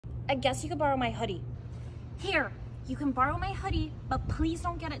I guess you could borrow my hoodie. Here, you can borrow my hoodie, but please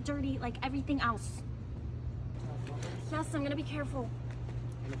don't get it dirty like everything else. Yes, I'm gonna be careful.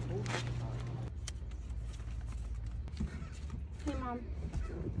 Hey, Mom.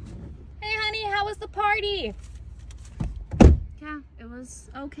 Hey, honey, how was the party? Yeah, it was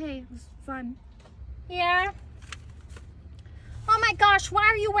okay. It was fun. Yeah? Oh my gosh, why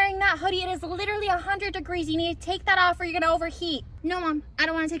are you wearing that hoodie? It is literally 100 degrees. You need to take that off or you're gonna overheat. No, Mom, I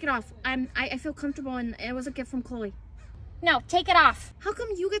don't want to take it off. I feel comfortable and it was a gift from Chloe. No, take it off. How come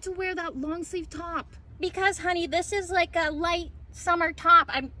you get to wear that long sleeve top? Because, honey, this is like a light summer top.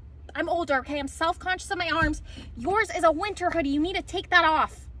 I'm older, okay? I'm self-conscious of my arms. Yours is a winter hoodie. You need to take that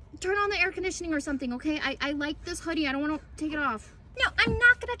off. Turn on the air conditioning or something, okay? I like this hoodie. I don't want to take it off. No, I'm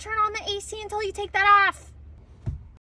not gonna turn on the AC until you take that off.